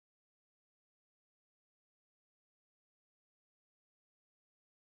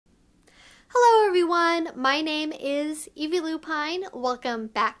everyone, my name is Evie Lupine. Welcome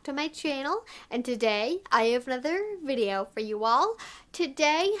back to my channel, and today I have another video for you all.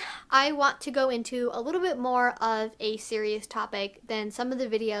 Today I want to go into a little bit more of a serious topic than some of the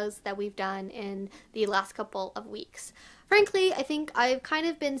videos that we've done in the last couple of weeks. Frankly, I think I've kind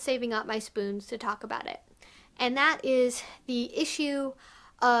of been saving up my spoons to talk about it, and that is the issue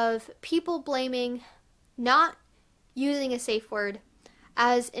of people blaming not using a safe word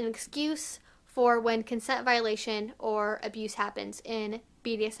as an excuse for when consent violation or abuse happens in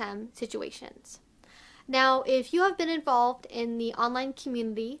BDSM situations. Now, if you have been involved in the online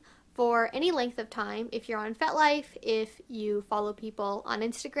community for any length of time, if you're on FetLife, if you follow people on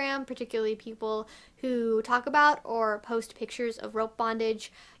Instagram, particularly people who talk about or post pictures of rope bondage,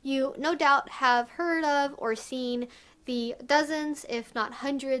 you no doubt have heard of or seen the dozens, if not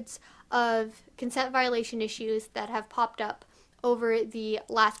hundreds, of consent violation issues that have popped up over the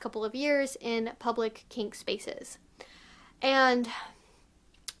last couple of years in public kink spaces. And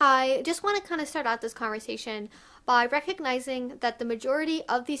I just want to kind of start out this conversation by recognizing that the majority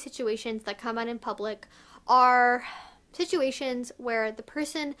of these situations that come out in public are situations where the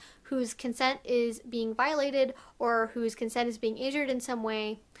person whose consent is being violated or whose consent is being injured in some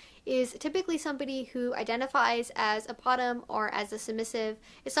way is typically somebody who identifies as a bottom or as a submissive,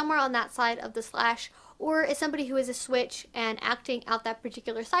 is somewhere on that side of the slash, or is somebody who is a switch and acting out that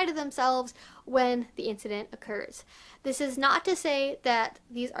particular side of themselves when the incident occurs. This is not to say that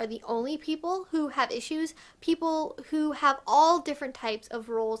these are the only people who have issues. People who have all different types of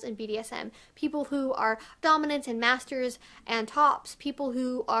roles in BDSM. People who are dominants and masters and tops. People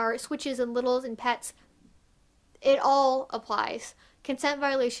who are switches and littles and pets. It all applies. Consent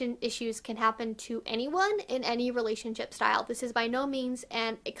violation issues can happen to anyone in any relationship style. This is by no means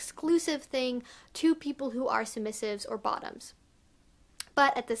an exclusive thing to people who are submissives or bottoms.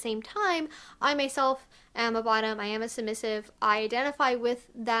 But at the same time, I myself am a bottom, I am a submissive, I identify with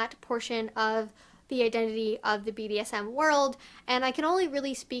that portion of the identity of the BDSM world, and I can only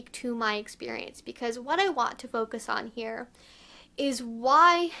really speak to my experience, because what I want to focus on here is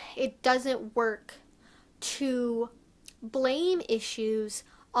why it doesn't work to blame issues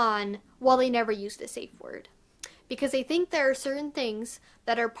on, well, they never used a safe word. Because I think there are certain things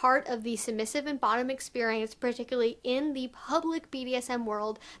that are part of the submissive and bottom experience, particularly in the public BDSM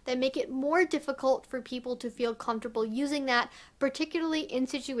world, that make it more difficult for people to feel comfortable using that, particularly in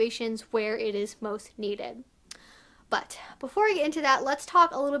situations where it is most needed. But before I get into that, let's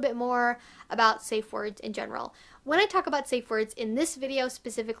talk a little bit more about safe words in general. When I talk about safe words in this video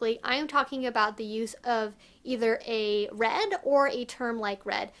specifically, I am talking about the use of either a red or a term like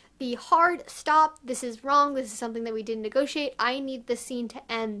red. The hard stop, this is wrong, this is something that we didn't negotiate, I need the scene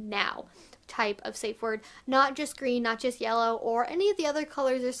to end now type of safe word. Not just green, not just yellow, or any of the other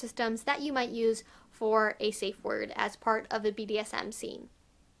colors or systems that you might use for a safe word as part of a BDSM scene.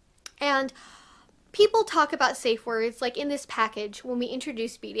 And people talk about safe words like in this package when we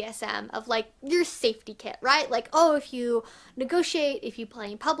introduce BDSM of like your safety kit, right? Like, oh, if you negotiate, if you play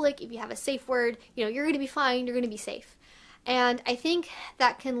in public, if you have a safe word, you know, you're going to be fine, you're going to be safe. And I think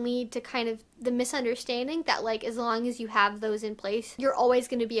that can lead to kind of the misunderstanding that like as long as you have those in place, you're always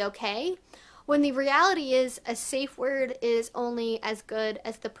going to be okay. When the reality is a safe word is only as good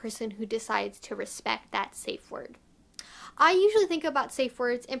as the person who decides to respect that safe word. I usually think about safe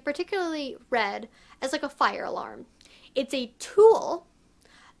words, and particularly red, as like a fire alarm. It's a tool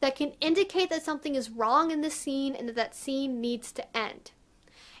that can indicate that something is wrong in the scene and that that scene needs to end.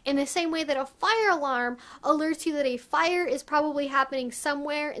 In the same way that a fire alarm alerts you that a fire is probably happening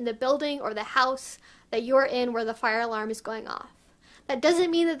somewhere in the building or the house that you're in where the fire alarm is going off. That doesn't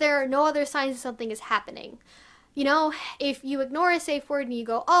mean that there are no other signs that something is happening. You know, if you ignore a safe word and you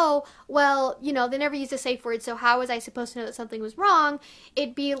go, oh, well, you know, they never used a safe word, so how was I supposed to know that something was wrong?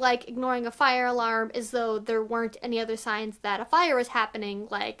 It'd be like ignoring a fire alarm as though there weren't any other signs that a fire was happening,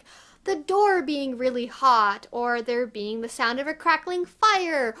 like the door being really hot, or there being the sound of a crackling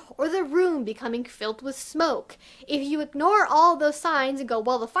fire, or the room becoming filled with smoke. If you ignore all those signs and go,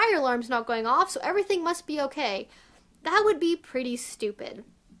 well, the fire alarm's not going off, so everything must be okay, that would be pretty stupid.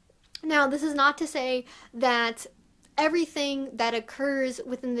 Now, this is not to say that everything that occurs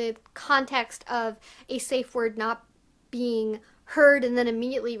within the context of a safe word not being heard and then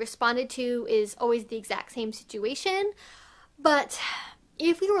immediately responded to is always the exact same situation. But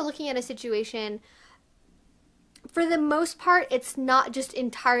if we were looking at a situation, for the most part, it's not just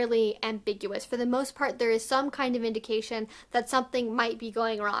entirely ambiguous. For the most part, there is some kind of indication that something might be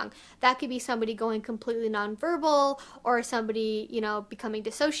going wrong. That could be somebody going completely nonverbal, or somebody, you know, becoming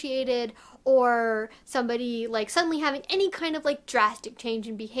dissociated, or somebody like suddenly having any kind of like drastic change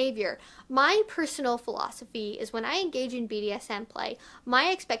in behavior. My personal philosophy is when I engage in BDSM play,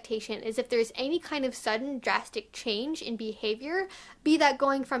 my expectation is if there's any kind of sudden drastic change in behavior, be that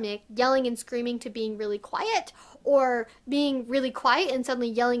going from like, yelling and screaming to being really quiet, or being really quiet and suddenly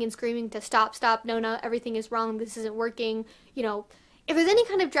yelling and screaming to stop, no, everything is wrong, this isn't working, you know, if there's any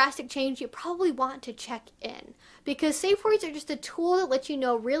kind of drastic change, you probably want to check in, because safe words are just a tool that lets you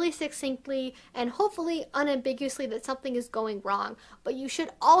know really succinctly and hopefully unambiguously that something is going wrong. But you should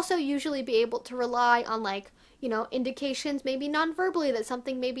also usually be able to rely on, like, you know, indications maybe non-verbally that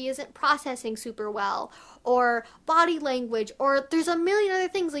something maybe isn't processing super well, or body language, or there's a million other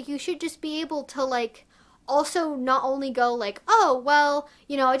things. Like, you should just be able to, like, also not only go like, oh, well,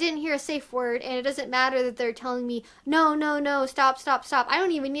 you know, I didn't hear a safe word, and it doesn't matter that they're telling me, no, stop. I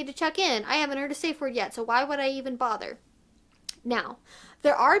don't even need to check in. I haven't heard a safe word yet, so why would I even bother? Now,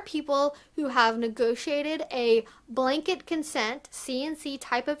 there are people who have negotiated a blanket consent, C&C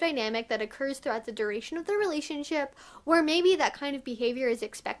type of dynamic that occurs throughout the duration of the relationship, where maybe that kind of behavior is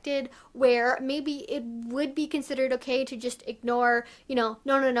expected, where maybe it would be considered okay to just ignore, you know,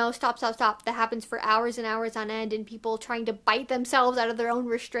 no, stop, that happens for hours and hours on end, and people trying to bite themselves out of their own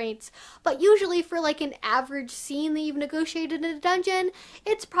restraints. But usually for like an average scene that you've negotiated in a dungeon,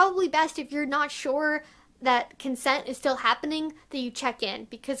 it's probably best, if you're not sure that consent is still happening, that you check in,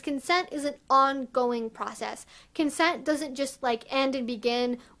 because consent is an ongoing process. Consent doesn't just like end and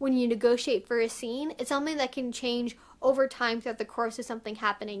begin when you negotiate for a scene. It's something that can change over time throughout the course of something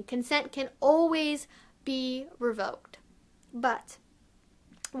happening. Consent can always be revoked. But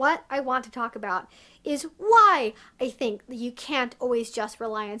what I want to talk about is why I think that you can't always just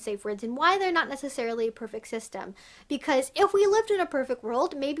rely on safe words, and why they're not necessarily a perfect system. Because if we lived in a perfect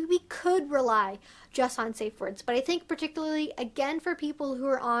world, maybe we could rely just on safe words. But I think particularly, again, for people who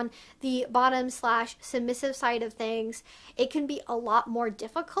are on the bottom/submissive side of things, it can be a lot more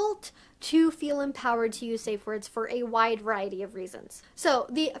difficult to feel empowered to use safe words for a wide variety of reasons. So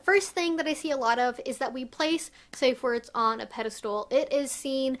the first thing that I see a lot of is that we place safe words on a pedestal. It is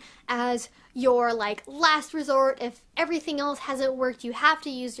seen as your like last resort. If everything else hasn't worked, you have to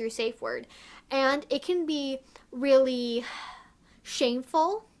use your safe word. And it can be really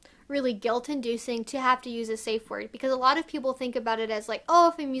shameful, really guilt-inducing to have to use a safe word, because a lot of people think about it as like, oh,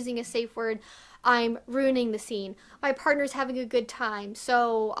 if I'm using a safe word, I'm ruining the scene. My partner's having a good time,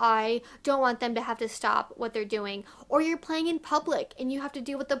 so I don't want them to have to stop what they're doing. Or you're playing in public and you have to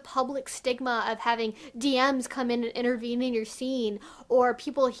deal with the public stigma of having DMs come in and intervene in your scene, or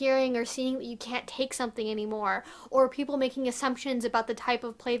people hearing or seeing that you can't take something anymore, or people making assumptions about the type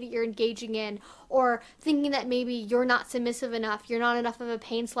of play that you're engaging in, or thinking that maybe you're not submissive enough, you're not enough of a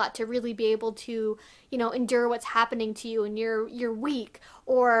pain slut to really be able to, you know, endure what's happening to you, and you're weak,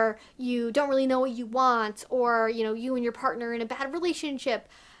 or you don't really know what you want, or, you know, you and your partner are in a bad relationship.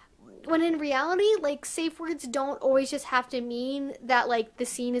 When in reality, like, safe words don't always just have to mean that, like, the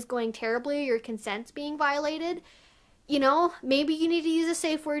scene is going terribly or your consent's being violated. You know, maybe you need to use a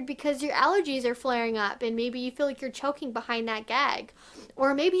safe word because your allergies are flaring up, and maybe you feel like you're choking behind that gag.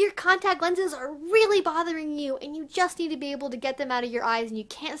 Or maybe your contact lenses are really bothering you and you just need to be able to get them out of your eyes, and you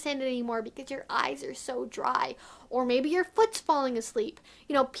can't stand it anymore because your eyes are so dry. Or maybe your foot's falling asleep.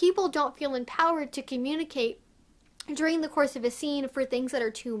 You know, people don't feel empowered to communicate during the course of a scene for things that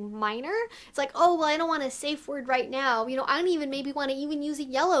are too minor. It's like, oh, well, I don't want a safe word right now. You know, I don't even maybe want to even use a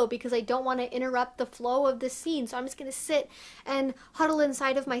yellow because I don't want to interrupt the flow of the scene. So I'm just going to sit and huddle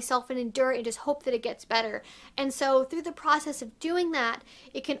inside of myself and endure it and just hope that it gets better. And so through the process of doing that,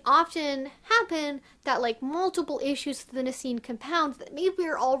 it can often happen that like multiple issues within a scene compound that maybe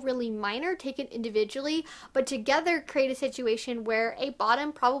are all really minor taken individually, but together create a situation where a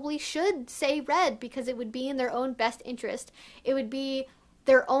bottom probably should say red because it would be in their own best interest. It would be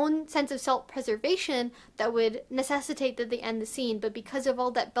their own sense of self-preservation that would necessitate that they end the scene, but because of all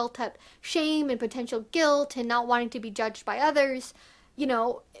that built-up shame and potential guilt and not wanting to be judged by others, you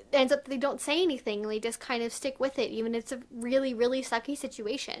know, it ends up that they don't say anything, and they just kind of stick with it, even if it's a really, really sucky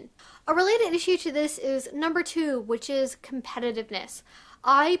situation. A related issue to this is number 2, which is competitiveness.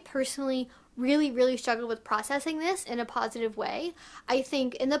 I personally really struggle with processing this in a positive way. I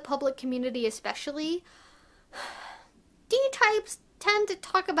think in the public community especially, D-types tend to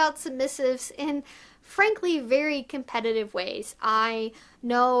talk about submissives in frankly, very competitive ways. I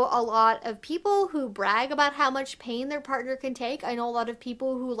know a lot of people who brag about how much pain their partner can take. I know a lot of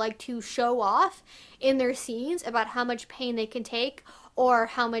people who like to show off in their scenes about how much pain they can take or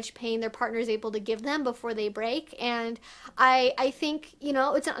how much pain their partner is able to give them before they break. And I think, you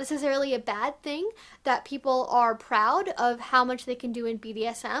know, it's not necessarily a bad thing that people are proud of how much they can do in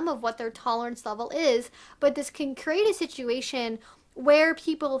BDSM, of what their tolerance level is, but this can create a situation where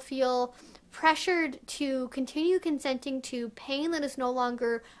people feel pressured to continue consenting to pain that is no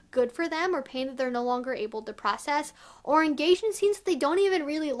longer good for them, or pain that they're no longer able to process, or engage in scenes that they don't even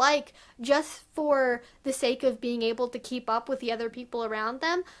really like just for the sake of being able to keep up with the other people around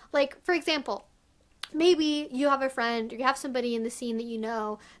them. Like, for example, maybe you have a friend or you have somebody in the scene that you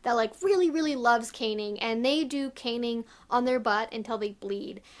know that like really loves caning, and they do caning on their butt until they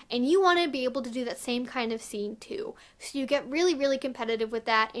bleed, and you want to be able to do that same kind of scene too. So you get really competitive with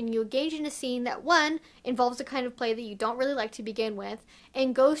that, and you engage in a scene that, one, involves a kind of play that you don't really like to begin with,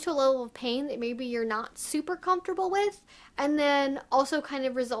 and goes to a level of pain that maybe you're not super comfortable with, and then also kind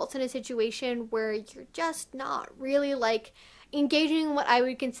of results in a situation where you're just not really like engaging in what I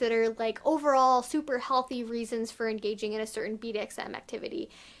would consider like overall super healthy reasons for engaging in a certain BDSM activity.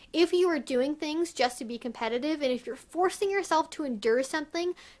 If you are doing things just to be competitive, and if you're forcing yourself to endure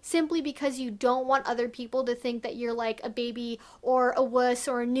something simply because you don't want other people to think that you're like a baby or a wuss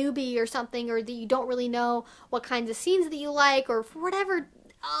or a newbie or something, or that you don't really know what kinds of scenes that you like, or for whatever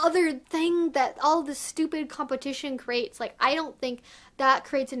other thing that all this stupid competition creates, like, I don't think that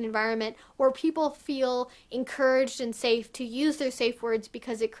creates an environment where people feel encouraged and safe to use their safe words,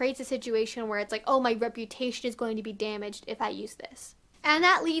 because it creates a situation where it's like, oh, my reputation is going to be damaged if I use this. And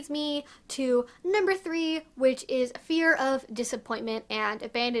that leads me to number 3, which is fear of disappointment and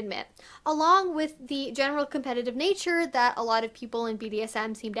abandonment. Along with the general competitive nature that a lot of people in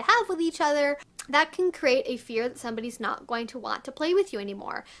BDSM seem to have with each other, that can create a fear that somebody's not going to want to play with you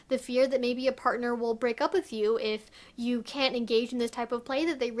anymore. The fear that maybe a partner will break up with you if you can't engage in this type of play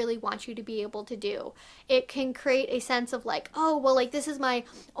that they really want you to be able to do. It can create a sense of like, oh, well, like, this is my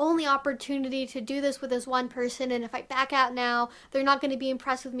only opportunity to do this with this one person, and if I back out now, they're not going to be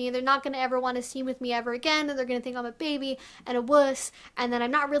impressed with me, they're not going to ever want to scene with me ever again, and they're going to think I'm a baby and a wuss, and then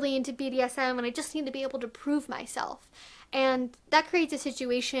I'm not really into BDSM, and I just need to be able to prove myself. And that creates a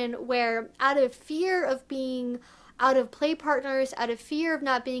situation where, out of fear of being out of play partners, out of fear of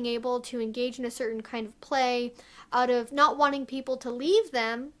not being able to engage in a certain kind of play, out of not wanting people to leave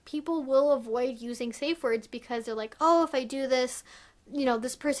them, people will avoid using safe words, because they're like, oh, if I do this, you know,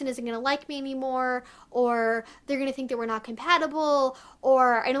 this person isn't going to like me anymore, or they're going to think that we're not compatible,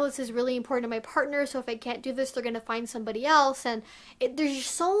 or I know this is really important to my partner, so if I can't do this, they're going to find somebody else. And there's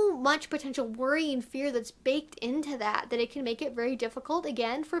just so much potential worry and fear that's baked into that it can make it very difficult,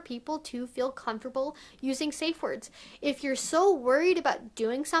 again, for people to feel comfortable using safe words. If you're so worried about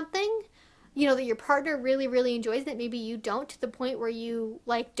doing something, you know, that your partner really enjoys, that maybe you don't, to the point where you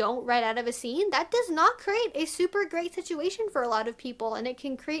like don't right out of a scene, that does not create a super great situation for a lot of people. And it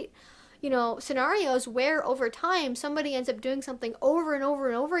can create, you know, scenarios where over time somebody ends up doing something over and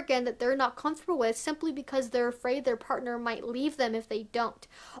over again that they're not comfortable with, simply because they're afraid their partner might leave them if they don't,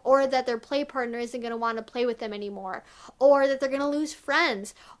 or that their play partner isn't going to want to play with them anymore, or that they're going to lose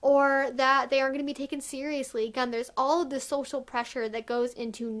friends, or that they aren't going to be taken seriously. Again, there's all of this social pressure that goes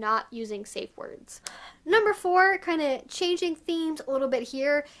into not using safe words. Number 4, kind of changing themes a little bit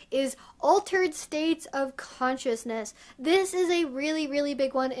here, is altered states of consciousness. This is a really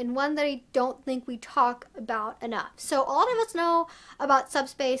big one, and one that I don't think we talk about enough. So a lot of us know about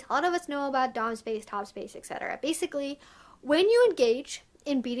subspace, a lot of us know about dom space, top space, etc. Basically, when you engage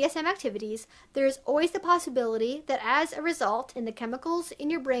in BDSM activities, there's always the possibility that as a result, in the chemicals in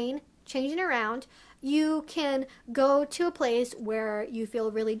your brain changing around, you can go to a place where you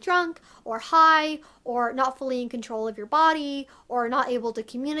feel really drunk or high, or not fully in control of your body, or not able to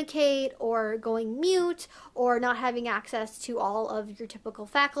communicate, or going mute, or not having access to all of your typical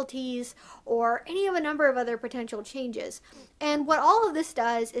faculties, or any of a number of other potential changes. And what all of this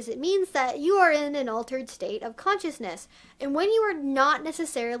does is it means that you are in an altered state of consciousness. And when you are not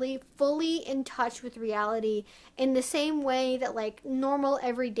necessarily fully in touch with reality in the same way that like normal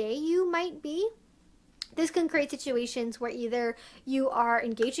everyday you might be, this can create situations where either you are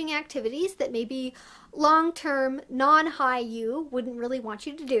engaging in activities that maybe long-term non-high you wouldn't really want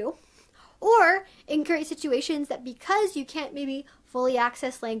you to do, Or in create situations that because you can't maybe fully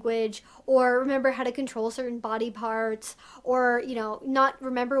access language or remember how to control certain body parts or, not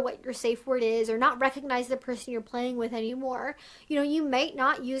remember what your safe word is or not recognize the person you're playing with anymore, you might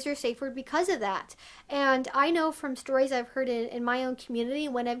not use your safe word because of that. And I know from stories I've heard in my own community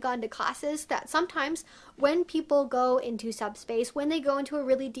when I've gone to classes that sometimes when people go into subspace, when they go into a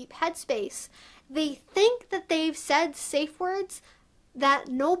really deep headspace, they think that they've said safe words that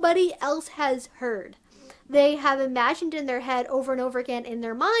nobody else has heard. They have imagined in their head over and over again in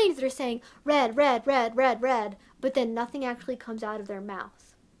their minds, they're saying red, red, red, red, red, but then nothing actually comes out of their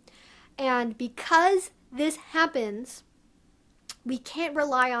mouth. And because this happens, we can't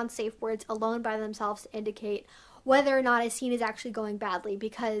rely on safe words alone by themselves to indicate whether or not a scene is actually going badly,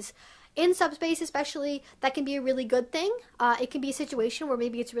 because in subspace especially, that can be a really good thing. It can be a situation where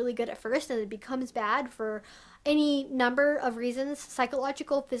maybe it's really good at first and it becomes bad for any number of reasons,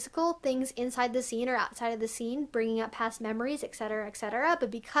 psychological, physical, things inside the scene or outside of the scene, bringing up past memories, etc., etc. But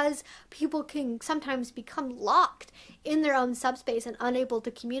because people can sometimes become locked in their own subspace and unable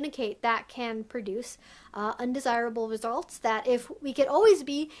to communicate, that can produce undesirable results that if we could always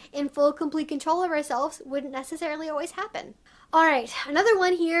be in full, complete control of ourselves, wouldn't necessarily always happen. Alright, another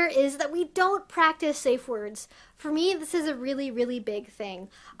one here is that we don't practice safe words. For me, this is a really, really big thing.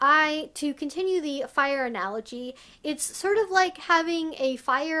 To continue the fire analogy, it's sort of like having a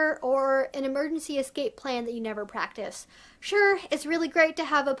fire or an emergency escape plan that you never practice. Sure, it's really great to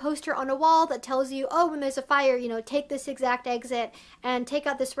have a poster on a wall that tells you, oh, when there's a fire, take this exact exit and take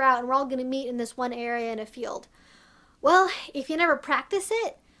out this route and we're all going to meet in this one area in a field. Well, if you never practice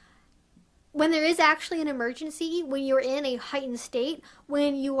it, when there is actually an emergency, when you're in a heightened state,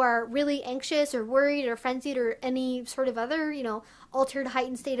 when you are really anxious or worried or frenzied or any sort of other, altered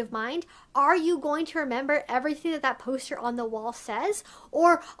heightened state of mind, are you going to remember everything that poster on the wall says?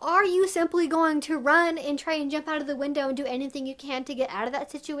 Or are you simply going to run and try and jump out of the window and do anything you can to get out of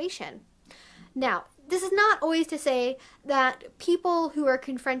that situation? Now, this is not always to say that people who are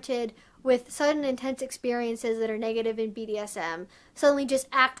confronted with sudden intense experiences that are negative in BDSM suddenly just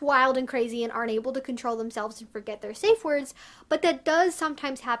act wild and crazy and aren't able to control themselves and forget their safe words, but that does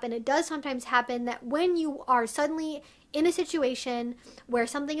sometimes happen. It does sometimes happen that when you are suddenly in a situation where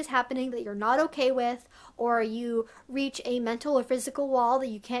something is happening that you're not okay with, or you reach a mental or physical wall that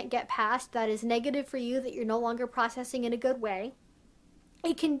you can't get past that is negative for you, that you're no longer processing in a good way,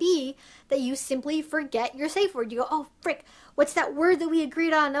 it can be that you simply forget your safe word. You go, oh, frick, what's that word that we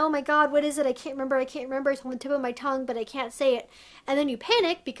agreed on? Oh my God, what is it? I can't remember. It's on the tip of my tongue, but I can't say it. And then you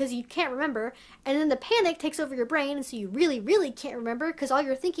panic because you can't remember. And then the panic takes over your brain. And so you really, really can't remember because all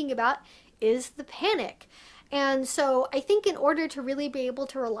you're thinking about is the panic. And so I think in order to really be able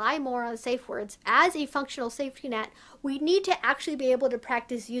to rely more on safe words as a functional safety net, we need to actually be able to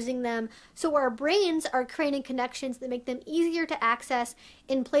practice using them so our brains are creating connections that make them easier to access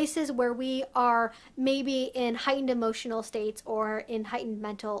in places where we are maybe in heightened emotional states or in heightened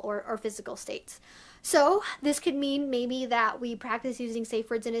mental or physical states. So this could mean maybe that we practice using safe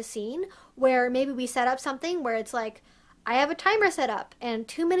words in a scene where maybe we set up something where it's like, I have a timer set up, and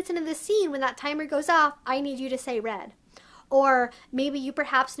 2 minutes into the scene, when that timer goes off, I need you to say red. Or maybe you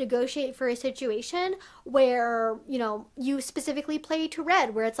perhaps negotiate for a situation where, you specifically play to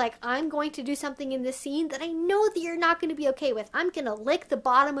red, where it's like, I'm going to do something in this scene that I know that you're not going to be okay with. I'm going to lick the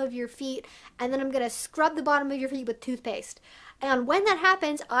bottom of your feet, and then I'm going to scrub the bottom of your feet with toothpaste. And when that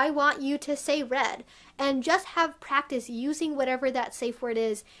happens, I want you to say red. And just have practice using whatever that safe word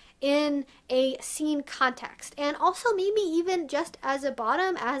is in a scene context. And also maybe even just as a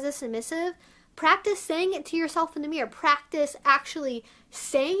bottom, as a submissive, practice saying it to yourself in the mirror. Practice actually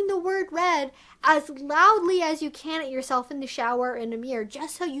saying the word red as loudly as you can at yourself in the shower or in a mirror,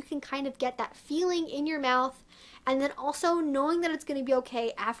 just so you can kind of get that feeling in your mouth. And then also knowing that it's going to be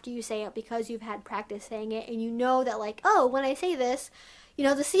okay after you say it because you've had practice saying it and you know that like, oh, when I say this,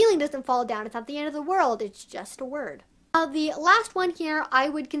 the ceiling doesn't fall down. It's not the end of the world. It's just a word. The last one here I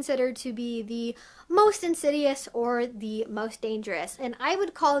would consider to be the most insidious or the most dangerous, and I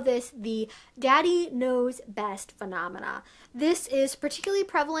would call this the daddy knows best phenomena. This is particularly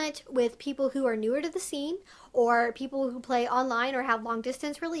prevalent with people who are newer to the scene or people who play online or have long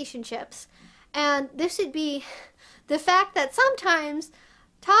distance relationships. And this would be the fact that sometimes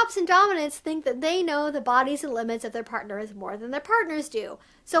tops and dominants think that they know the bodies and limits of their partners more than their partners do.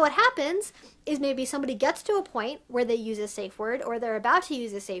 So what happens is maybe somebody gets to a point where they use a safe word or they're about to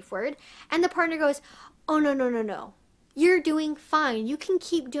use a safe word and the partner goes, oh, no, no, no, no. You're doing fine. You can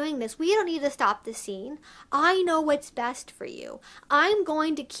keep doing this. We don't need to stop the scene. I know what's best for you. I'm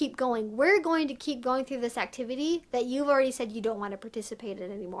going to keep going. We're going to keep going through this activity that you've already said you don't want to participate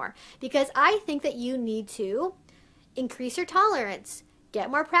in anymore. Because I think that you need to increase your tolerance, get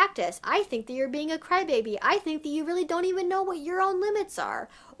more practice. I think that you're being a crybaby. I think that you really don't even know what your own limits are.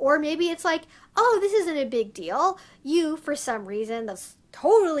 Or maybe it's like, oh, this isn't a big deal. You, for some reason, that's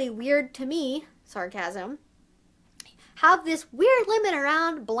totally weird to me, sarcasm, have this weird limit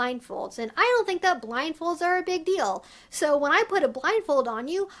around blindfolds, and I don't think that blindfolds are a big deal. So when I put a blindfold on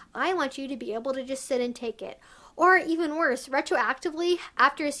you, I want you to be able to just sit and take it. Or even worse, retroactively,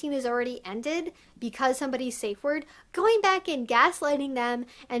 after a scene has already ended, because somebody's safe word, going back and gaslighting them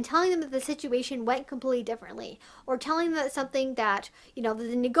and telling them that the situation went completely differently. Or telling them that something that, that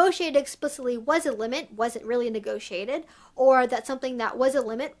they negotiated explicitly was a limit, wasn't really negotiated. Or that something that was a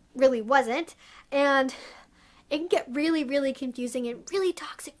limit really wasn't. And it can get really, really confusing and really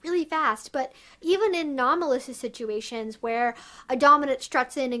toxic really fast. But even in anomalous situations where a dominant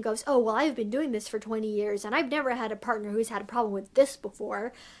struts in and goes, oh, well, I've been doing this for 20 years and I've never had a partner who's had a problem with this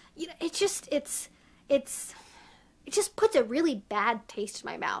before, it just puts a really bad taste in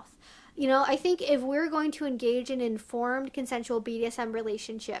my mouth. I think if we're going to engage in informed consensual BDSM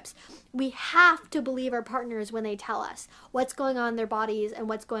relationships, we have to believe our partners when they tell us what's going on in their bodies and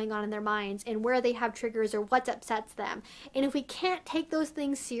what's going on in their minds and where they have triggers or what upsets them. And if we can't take those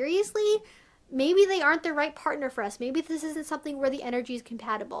things seriously, maybe they aren't the right partner for us. Maybe this isn't something where the energy is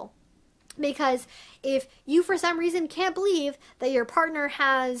compatible. Because if you, for some reason, can't believe that your partner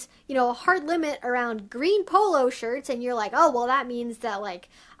has, a hard limit around green polo shirts, and you're like, oh, well, that means that,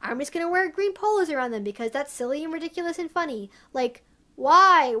 I'm just going to wear green polos around them because that's silly and ridiculous and funny.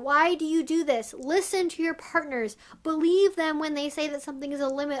 Why? Why do you do this? Listen to your partners. Believe them when they say that something is a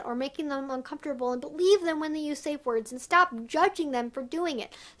limit or making them uncomfortable, and believe them when they use safe words, and stop judging them for doing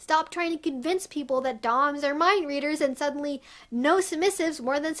it. Stop trying to convince people that doms are mind readers and suddenly know submissives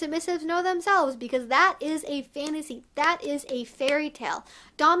more than submissives know themselves, because that is a fantasy. That is a fairy tale.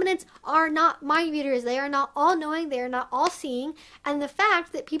 Dominants are not mind readers. They are not all knowing. They are not all seeing. And the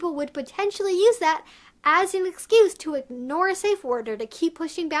fact that people would potentially use that as an excuse to ignore a safe word or to keep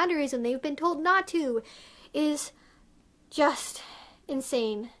pushing boundaries when they've been told not to is just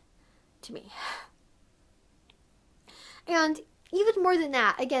insane to me. And even more than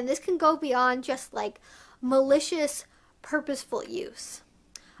that, again, this can go beyond just malicious, purposeful use.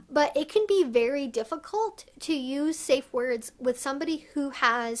 But it can be very difficult to use safe words with somebody who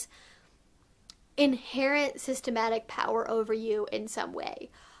has inherent systematic power over you in some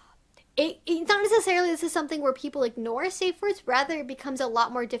way. It's not necessarily this is something where people ignore safe words, rather it becomes a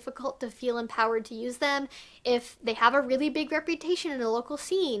lot more difficult to feel empowered to use them if they have a really big reputation in a local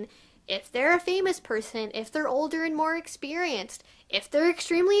scene, if they're a famous person, if they're older and more experienced, if they're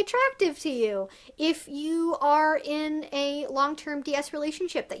extremely attractive to you, if you are in a long-term DS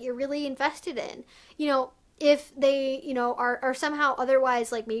relationship that you're really invested in, if they, are somehow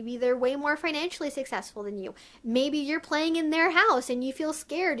otherwise, maybe they're way more financially successful than you. Maybe you're playing in their house and you feel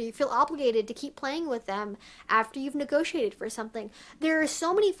scared or you feel obligated to keep playing with them after you've negotiated for something. There are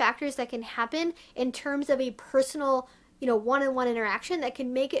so many factors that can happen in terms of a personal, one-on-one interaction that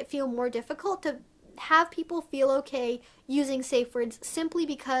can make it feel more difficult to have people feel okay using safe words simply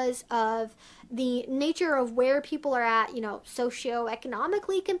because of the nature of where people are at,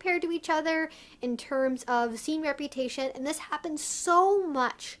 socioeconomically compared to each other in terms of scene reputation. And this happens so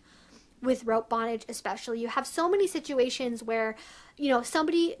much with rope bondage especially. You have so many situations where,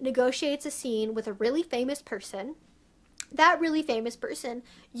 somebody negotiates a scene with a really famous person. That really famous person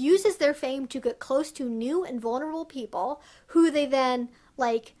uses their fame to get close to new and vulnerable people who they then,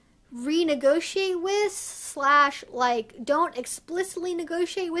 renegotiate with / don't explicitly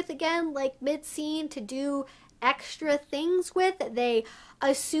negotiate with again, mid-scene to do extra things with that they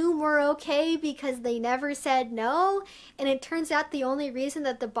assume were okay because they never said no. And it turns out the only reason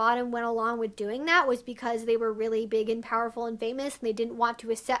that the bottom went along with doing that was because they were really big and powerful and famous and they didn't want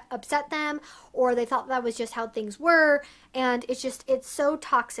to upset them, or they thought that was just how things were. And it's so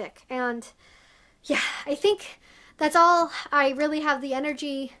toxic. And yeah, I think that's all I really have the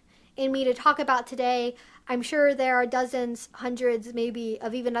energy in me to talk about today. I'm sure there are dozens, hundreds, maybe,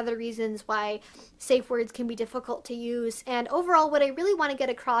 of even other reasons why safe words can be difficult to use. And overall, what I really want to get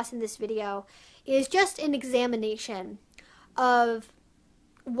across in this video is just an examination of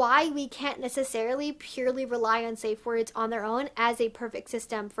why we can't necessarily purely rely on safe words on their own as a perfect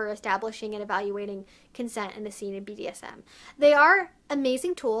system for establishing and evaluating consent in a scene in BDSM. They are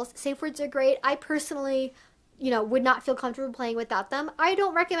amazing tools. Safe words are great. I personally would not feel comfortable playing without them. I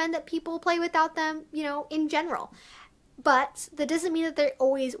don't recommend that people play without them, in general. but that doesn't mean that they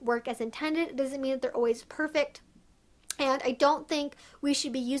always work as intended. It doesn't mean that they're always perfect. And I don't think we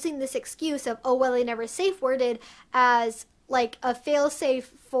should be using this excuse of, oh, well, they never safe worded as like a fail-safe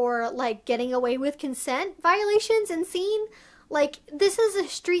for like getting away with consent violations and seen. Like, this is a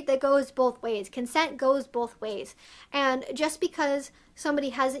street that goes both ways. Consent goes both ways. And just because somebody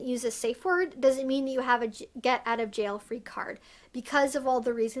hasn't used a safe word doesn't mean that you have a get out of jail free card, because of all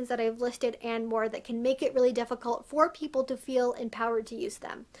the reasons that I've listed and more that can make it really difficult for people to feel empowered to use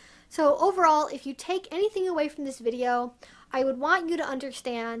them. So overall, if you take anything away from this video, I would want you to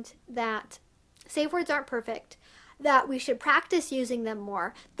understand that safe words aren't perfect, that we should practice using them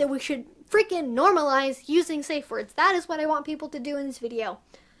more, that we should freaking normalize using safe words. That is what I want people to do in this video.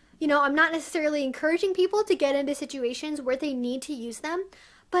 You know, I'm not necessarily encouraging people to get into situations where they need to use them,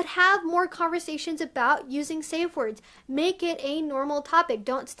 but have more conversations about using safe words. Make it a normal topic.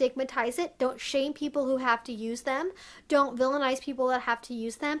 Don't stigmatize it. Don't shame people who have to use them. Don't villainize people that have to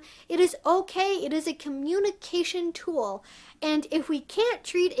use them. It is okay. It is a communication tool. And if we can't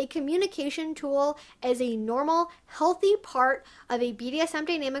treat a communication tool as a normal, healthy part of a BDSM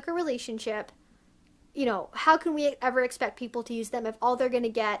dynamic or relationship, you know, how can we ever expect people to use them if all they're going to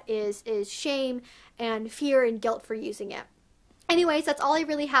get is shame and fear and guilt for using it? Anyways, that's all I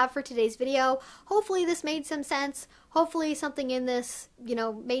really have for today's video. Hopefully this made some sense. Hopefully something in this, you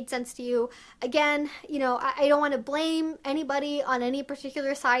know, made sense to you. Again, you know, I don't want to blame anybody on any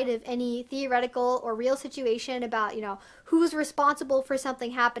particular side of any theoretical or real situation about, you know, who's responsible for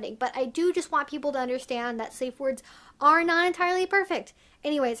something happening. But I do just want people to understand that safe words are not entirely perfect.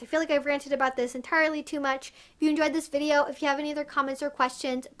 Anyways, I feel like I've ranted about this entirely too much. If you enjoyed this video, if you have any other comments or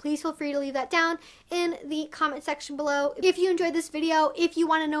questions, please feel free to leave that down in the comment section below. If you enjoyed this video, if you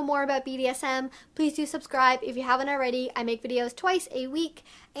want to know more about BDSM, please do subscribe if you haven't already. I make videos twice a week.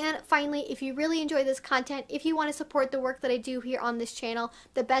 And finally, if you really enjoy this content, if you want to support the work that I do here on this channel,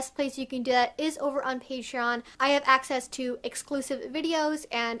 the best place you can do that is over on Patreon. I have access to exclusive videos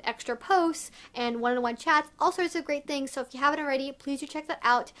and extra posts and one-on-one chats, all sorts of great things. So if you haven't already, please do check that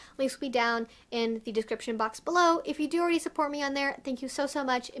out. Links will be down in the description box below. If you do already support me on there, thank you so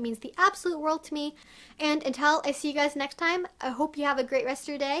much. It means the absolute world to me. And until I see you guys next time, I hope you have a great rest of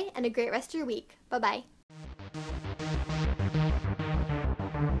your day and a great rest of your week. Bye-bye.